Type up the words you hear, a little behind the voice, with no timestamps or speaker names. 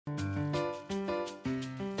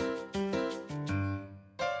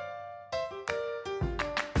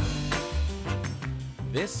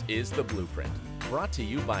This is The Blueprint, brought to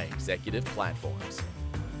you by Executive Platforms.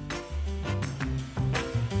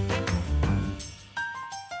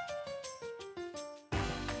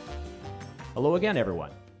 Hello again,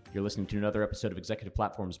 everyone. You're listening to another episode of Executive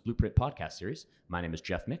Platforms Blueprint podcast series. My name is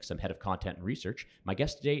Jeff Mix. I'm head of content and research. My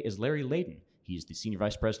guest today is Larry Layden. He's the senior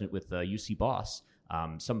vice president with UCBOS.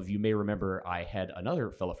 Some of you may remember I had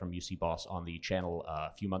another fellow from UCBOS on the channel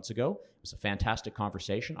a few months ago. It was a fantastic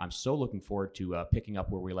conversation. I'm so looking forward to picking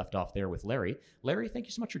up where we left off there with Larry. Larry, thank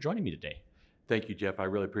you so much for joining me today. Thank you, Jeff. I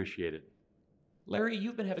really appreciate it. Larry,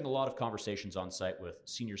 you've been having a lot of conversations on site with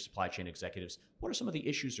senior supply chain executives. What are some of the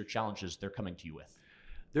issues or challenges they're coming to you with?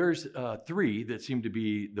 There's three that seem to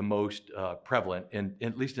be the most prevalent,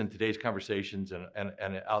 at least in today's conversations and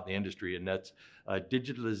out in the industry, and that's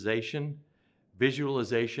digitalization,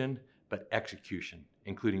 visualization, but execution,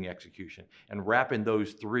 including execution. And wrapping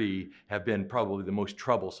those three have been probably the most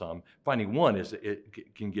troublesome. Finding one is it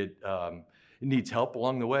can get, it needs help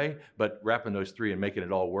along the way, but wrapping those three and making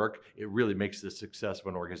it all work, it really makes the success of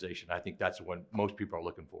an organization. I think that's what most people are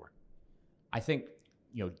looking for. I think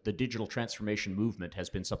the digital transformation movement has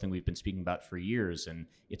been something we've been speaking about for years, and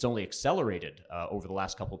it's only accelerated over the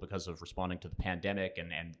last couple because of responding to the pandemic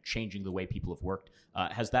and changing the way people have worked.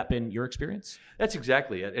 Has that been your experience? That's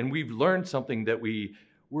exactly it. And we've learned something that we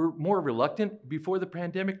were more reluctant before the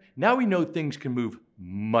pandemic. Now we know things can move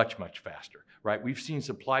much, much faster, right? We've seen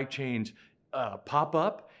supply chains pop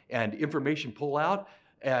up and information pull out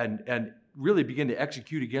and really begin to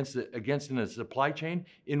execute against in a supply chain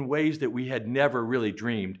in ways that we had never really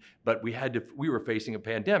dreamed. But we were facing a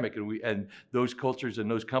pandemic, and those cultures and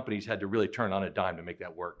those companies had to really turn on a dime to make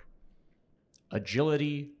that work.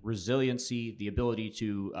 Agility, resiliency, the ability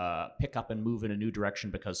to pick up and move in a new direction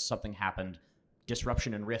because something happened.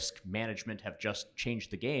 Disruption and risk management have just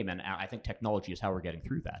changed the game, and I think technology is how we're getting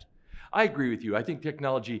through that. I agree with you. I think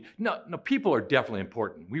technology, no, people are definitely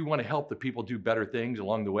important. We want to help the people do better things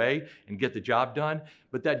along the way and get the job done.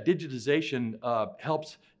 But that digitization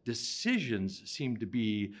helps decisions seem to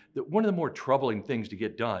be one of the more troubling things to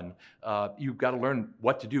get done. You've got to learn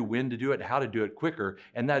what to do, when to do it, how to do it quicker.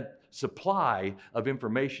 And that supply of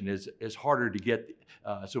information is harder to get.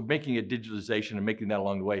 So making it digitalization and making that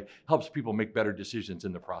along the way helps people make better decisions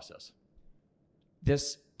in the process.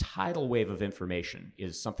 This tidal wave of information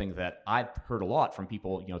is something that I've heard a lot from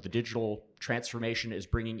people. The digital transformation is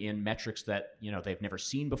bringing in metrics that they've never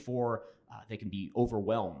seen before. They can be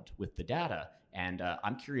overwhelmed with the data. And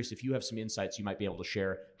I'm curious if you have some insights you might be able to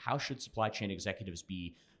share. How should supply chain executives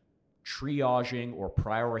be triaging or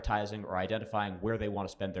prioritizing or identifying where they want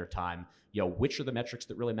to spend their time? Which are the metrics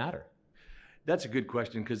that really matter? That's a good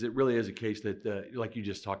question, because it really is a case that, like you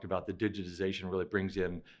just talked about, the digitization really brings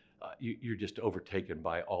in. You're just overtaken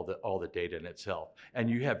by all the data in itself, and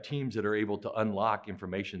you have teams that are able to unlock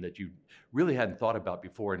information that you really hadn't thought about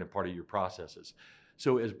before in a part of your processes.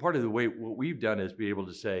 So as part of the way, what we've done is be able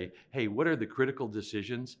to say, hey, what are the critical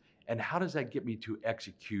decisions, and how does that get me to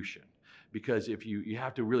execution? Because if you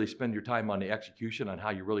have to really spend your time on the execution on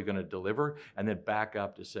how you're really going to deliver, and then back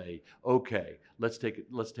up to say, okay, let's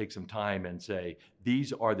take some time and say,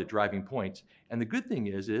 these are the driving points. And the good thing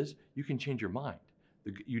is you can change your mind.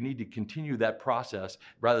 You need to continue that process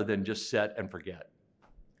rather than just set and forget.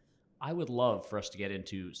 I would love for us to get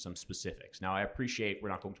into some specifics. Now, I appreciate we're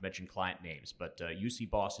not going to mention client names, but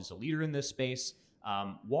UCBOS is a leader in this space.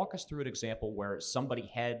 Walk us through an example where somebody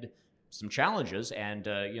had some challenges and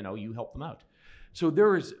you helped them out. So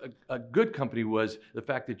there is a good company was the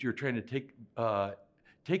fact that you're trying to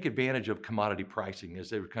take advantage of commodity pricing as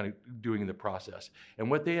they were kind of doing in the process. And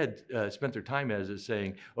what they had spent their time as is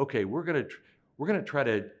saying, okay, we're going to try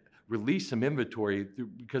to release some inventory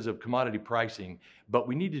because of commodity pricing, but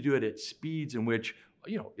we need to do it at speeds in which,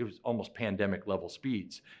 it was almost pandemic level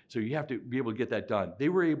speeds. So you have to be able to get that done. They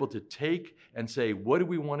were able to take and say, what do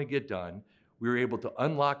we want to get done? We were able to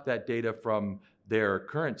unlock that data from their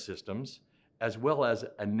current systems, as well as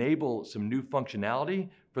enable some new functionality.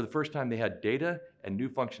 For the first time, they had data and new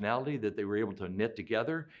functionality that they were able to knit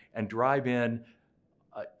together and drive in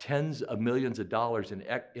tens of millions of dollars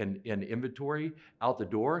in inventory out the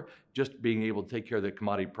door, just being able to take care of the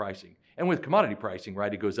commodity pricing. And with commodity pricing,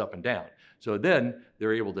 right, it goes up and down. So then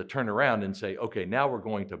they're able to turn around and say, okay, now we're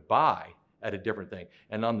going to buy at a different thing.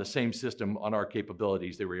 And on the same system, on our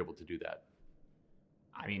capabilities, they were able to do that.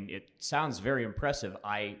 I mean, it sounds very impressive.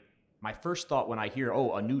 My first thought when I hear,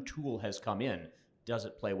 a new tool has come in, does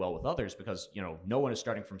it play well with others? Because, no one is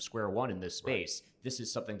starting from square one in this space. Right. This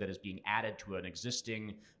is something that is being added to an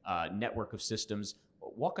existing network of systems.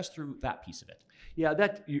 Walk us through that piece of it. Yeah,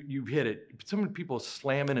 you've hit it. Some people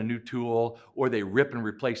slam in a new tool or they rip and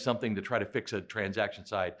replace something to try to fix a transaction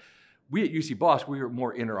side. We at UCBOS, we are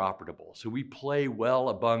more interoperable. So we play well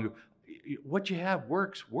among what you have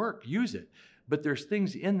works, use it. But there's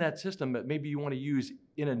things in that system that maybe you want to use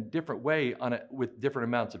in a different way with different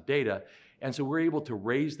amounts of data. And so we're able to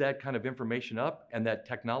raise that kind of information up and that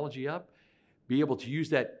technology up, be able to use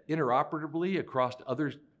that interoperatively across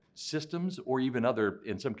other systems or even other,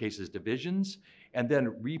 in some cases, divisions, and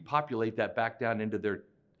then repopulate that back down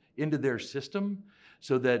into their system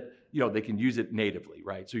so that they can use it natively,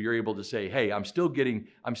 right? So you're able to say, hey, I'm still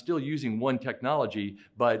using one technology,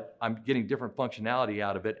 but I'm getting different functionality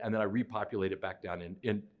out of it, and then I repopulate it back down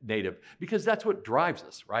in native, because that's what drives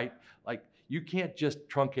us, right? Like, you can't just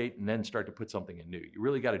truncate and then start to put something in new. You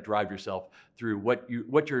really got to drive yourself through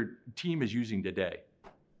what your team is using today.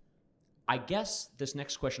 I guess this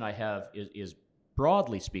next question I have is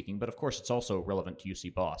broadly speaking, but of course it's also relevant to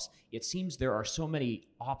UCBOS. It seems there are so many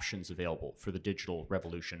options available for the digital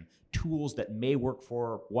revolution, tools that may work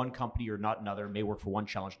for one company or not another, may work for one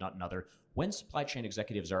challenge, not another. When supply chain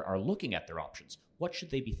executives are looking at their options, what should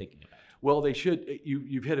they be thinking about? Well, they should.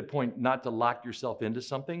 You've hit a point not to lock yourself into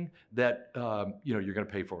something that you're going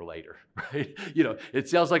to pay for later, right? It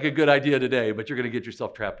sounds like a good idea today, but you're going to get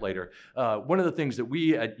yourself trapped later. One of the things that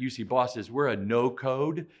we at UCBOS is we're a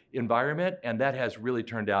no-code environment, and that has really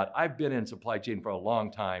turned out. I've been in supply chain for a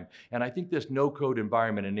long time, and I think this no-code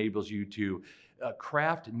environment enables you to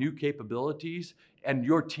craft new capabilities and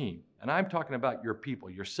your team. And I'm talking about your people,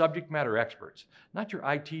 your subject matter experts, not your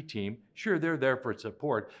IT team. Sure, they're there for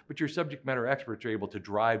support, but your subject matter experts are able to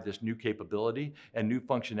drive this new capability and new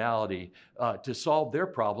functionality to solve their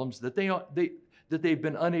problems that they've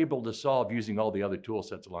been unable to solve using all the other tool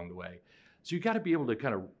sets along the way. So you got to be able to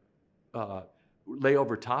kind of lay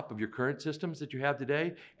over top of your current systems that you have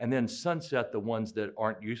today, and then sunset the ones that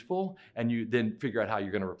aren't useful, and you then figure out how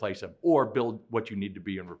you're going to replace them or build what you need to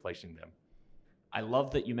be in replacing them. I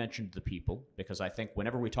love that you mentioned the people, because I think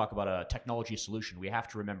whenever we talk about a technology solution, we have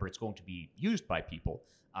to remember it's going to be used by people.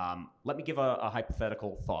 Let me give a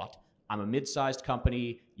hypothetical thought. I'm a mid-sized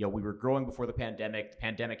company. We were growing before the pandemic. The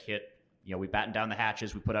pandemic hit. We battened down the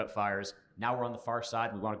hatches. We put out fires. Now we're on the far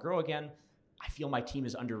side. We want to grow again. I feel my team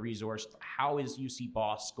is under-resourced. How is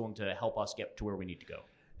UCBOS going to help us get to where we need to go?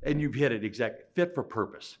 And you've hit it exactly. Fit for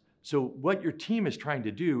purpose. So what your team is trying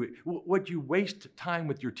to do, what you waste time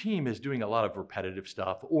with your team is doing a lot of repetitive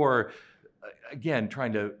stuff, or again,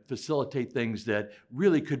 trying to facilitate things that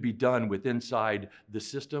really could be done with inside the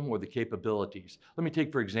system or the capabilities. Let me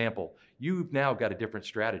take, for example, you've now got a different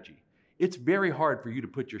strategy. It's very hard for you to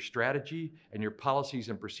put your strategy and your policies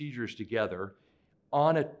and procedures together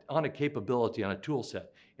on a capability, on a tool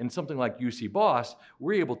set. In something like UCBOS,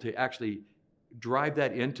 we're able to actually drive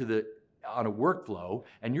that on a workflow,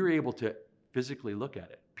 and you're able to physically look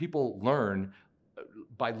at it. People learn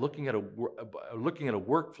by looking at a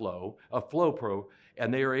workflow, a flow pro,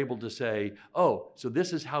 and they are able to say, oh, so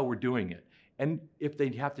this is how we're doing it. And if they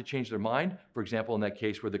have to change their mind, for example, in that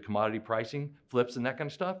case where the commodity pricing flips and that kind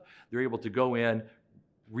of stuff, they're able to go in,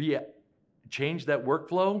 change that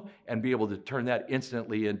workflow, and be able to turn that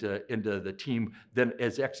instantly into the team then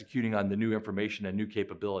is executing on the new information and new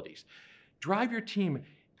capabilities. Drive your team.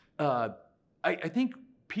 I think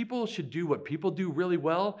people should do what people do really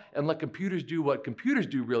well and let computers do what computers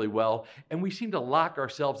do really well. And we seem to lock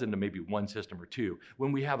ourselves into maybe one system or two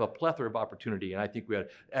when we have a plethora of opportunity. And I think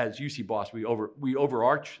as UCBOS, we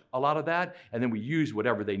overarch a lot of that, and then we use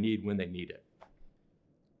whatever they need when they need it.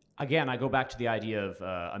 Again, I go back to the idea of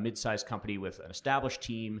a mid-sized company with an established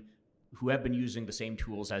team who have been using the same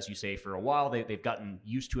tools, as you say, for a while. They've gotten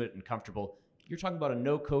used to it and comfortable. You're talking about a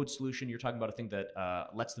no-code solution. You're talking about a thing that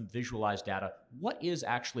lets them visualize data. What is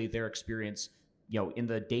actually their experience, in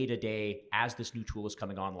the day-to-day as this new tool is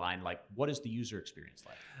coming online? Like, what is the user experience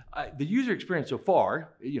like? The user experience so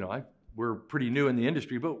far, we're pretty new in the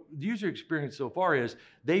industry, but the user experience so far is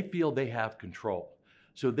they feel they have control.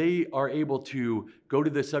 So they are able to go to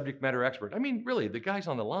the subject matter expert. I mean, really, the guys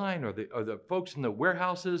on the line or the folks in the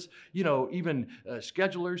warehouses, even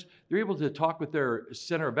schedulers, they're able to talk with their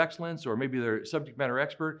center of excellence or maybe their subject matter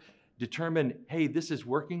expert, determine, hey, this is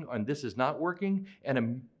working and this is not working,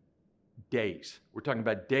 and days. We're talking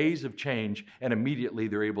about days of change, and immediately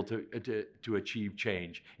they're able to achieve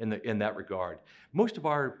change in that regard. Most of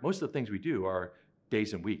the things we do are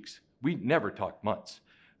days and weeks. We never talk months.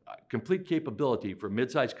 Complete capability for a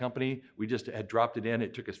mid-sized company, we just had dropped it in.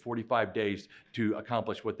 It took us 45 days to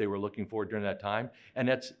accomplish what they were looking for during that time. And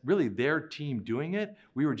that's really their team doing it.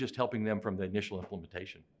 We were just helping them from the initial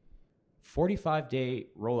implementation. 45-day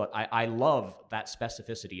rollout. I love that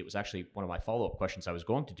specificity. It was actually one of my follow-up questions I was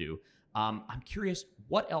going to do. I'm curious,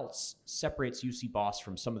 what else separates UCBOS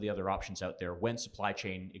from some of the other options out there when supply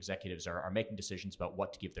chain executives are making decisions about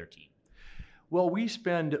what to give their team? Well, we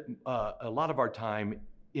spend a lot of our time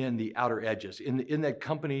in the outer edges, in that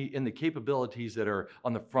company, in the capabilities that are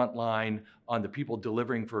on the front line, on the people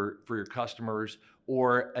delivering for your customers,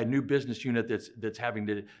 or a new business unit that's having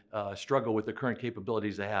to struggle with the current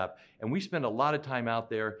capabilities they have. And we spend a lot of time out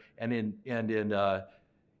there and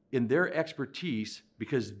in their expertise,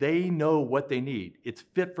 because they know what they need. It's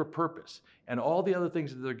fit for purpose. And all the other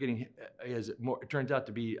things that they're getting it turns out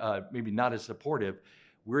to be maybe not as supportive.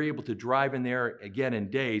 We're able to drive in there, again, in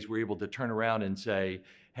days, we're able to turn around and say,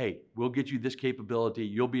 hey, we'll get you this capability,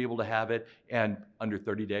 you'll be able to have it, and under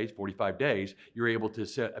 30 days, 45 days, you're able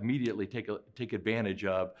to immediately take advantage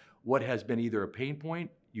of what has been either a pain point,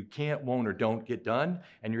 you can't, won't, or don't get done,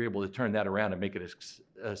 and you're able to turn that around and make it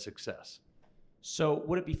a success. So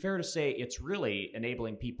would it be fair to say it's really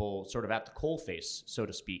enabling people sort of at the coalface, so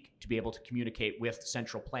to speak, to be able to communicate with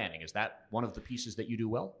central planning? Is that one of the pieces that you do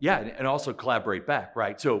well? Yeah, and also collaborate back,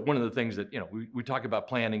 right? So one of the things that, we talk about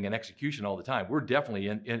planning and execution all the time. We're definitely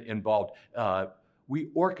involved. We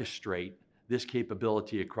orchestrate this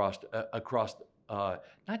capability across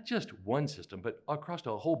not just one system, but across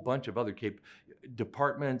a whole bunch of other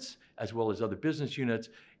departments, as well as other business units,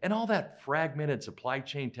 and all that fragmented supply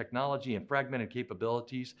chain technology and fragmented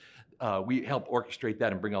capabilities. We help orchestrate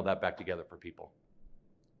that and bring all that back together for people.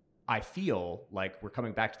 I feel like we're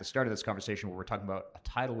coming back to the start of this conversation where we're talking about a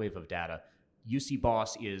tidal wave of data.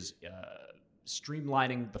 UCBOS is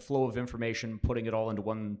streamlining the flow of information, putting it all into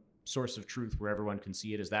one source of truth where everyone can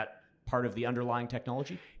see it. Is that part of the underlying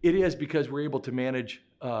technology? It is, because we're able to manage,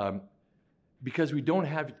 because we don't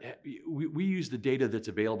have, we use the data that's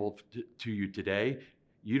available to you today.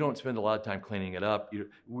 You don't spend a lot of time cleaning it up.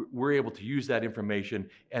 We're able to use that information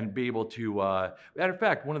and be able to, matter of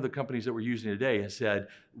fact, one of the companies that we're using today has said,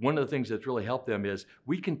 one of the things that's really helped them is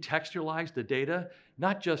we can contextualize the data,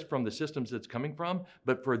 not just from the systems that's coming from,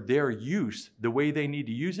 but for their use, the way they need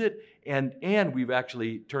to use it. And we've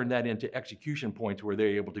actually turned that into execution points where they're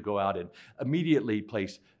able to go out and immediately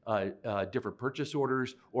place different purchase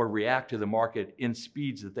orders or react to the market in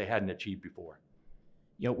speeds that they hadn't achieved before.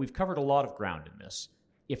 We've covered a lot of ground in this.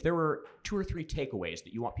 If there were 2 or 3 takeaways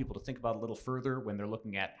that you want people to think about a little further when they're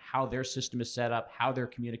looking at how their system is set up, how they're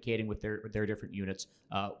communicating with their different units,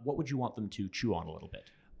 what would you want them to chew on a little bit?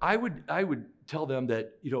 I would tell them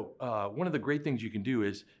that one of the great things you can do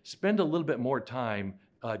is spend a little bit more time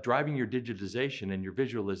driving your digitization and your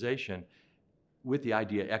visualization with the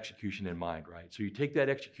idea of execution in mind, right? So you take that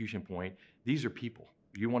execution point. These are people.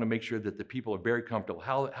 You want to make sure that the people are very comfortable.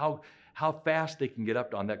 How fast they can get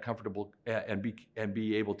up on that comfortable and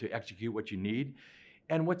be able to execute what you need.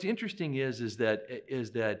 And what's interesting is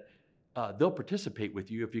that they'll participate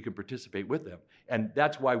with you if you can participate with them. And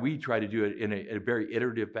that's why we try to do it in a very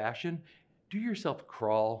iterative fashion. Do yourself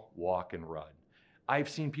crawl, walk, and run. I've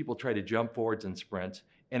seen people try to jump forwards and sprints.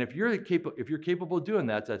 And if you're capable of doing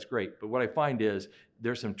that, that's great. But what I find is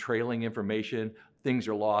there's some trailing information, things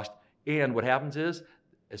are lost. And what happens is,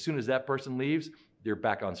 as soon as that person leaves, they're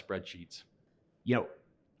back on spreadsheets.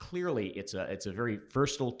 Clearly it's a very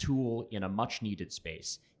versatile tool in a much needed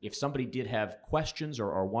space. If somebody did have questions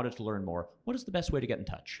or wanted to learn more, what is the best way to get in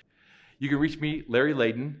touch? You can reach me, Larry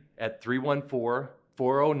Layden, at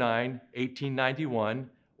 314-409-1891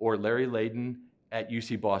 or Larry Layden at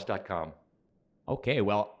UCBOS.com. Okay,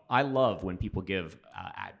 well, I love when people give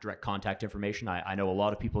direct contact information. I know a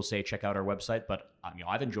lot of people say check out our website, but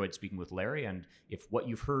I've enjoyed speaking with Larry, and if what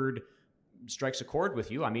you've heard strikes a chord with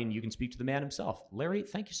you, you can speak to the man himself. Larry,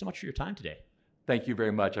 thank you so much for your time today. Thank you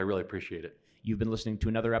very much. I really appreciate it. You've been listening to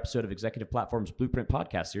another episode of Executive Platform's Blueprint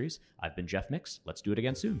podcast series. I've been Jeff Mix. Let's do it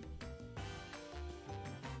again soon.